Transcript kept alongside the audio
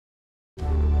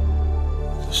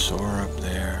soar up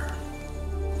there.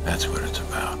 That's what it's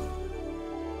about.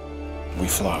 We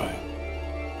fly.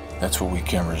 That's what we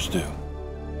cameras do.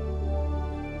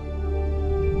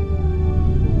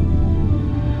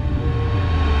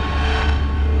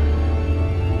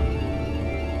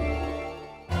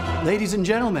 Ladies and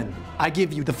gentlemen, I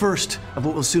give you the first of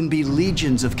what will soon be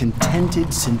legions of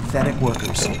contented synthetic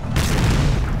workers.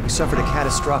 We suffered a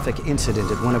catastrophic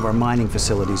incident at one of our mining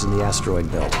facilities in the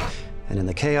asteroid belt. And in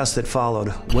the chaos that followed,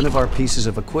 one of our pieces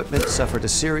of equipment suffered a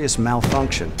serious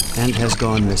malfunction and has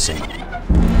gone missing.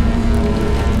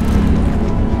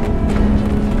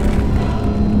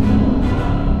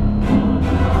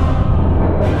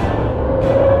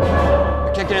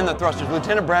 You're kicking in the thrusters.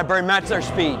 Lieutenant Bradbury, match their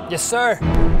speed. Yes, sir.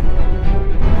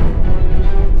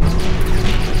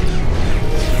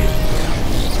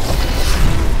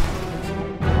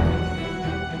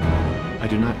 I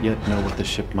do not yet know what the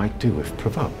ship might do if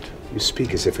provoked. You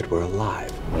speak as if it were alive.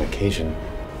 On occasion,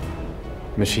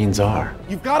 machines are.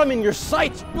 You've got him in your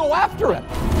sights. Go after him.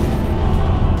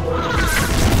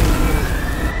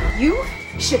 You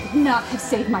should not have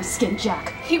saved my skin,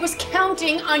 Jack. He was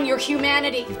counting on your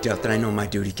humanity. You doubt that I know my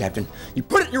duty, Captain. You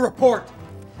put it in your report!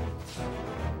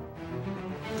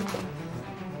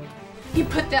 You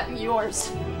put that in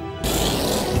yours.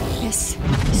 This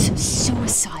is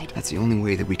suicide. That's the only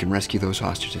way that we can rescue those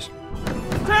hostages.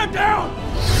 Stand down!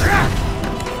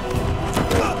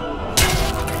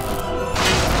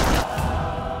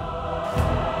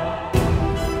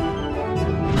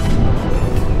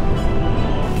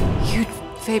 You'd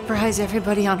vaporize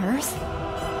everybody on Earth?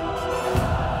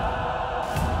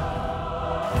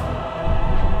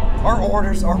 Our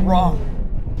orders are wrong.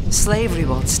 Slavery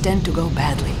won't stand to go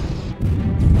badly.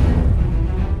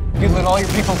 You let all your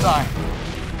people die.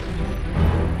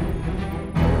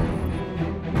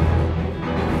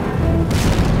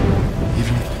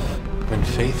 Even when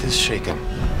faith is shaken,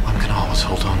 one can always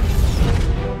hold on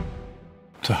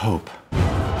to hope.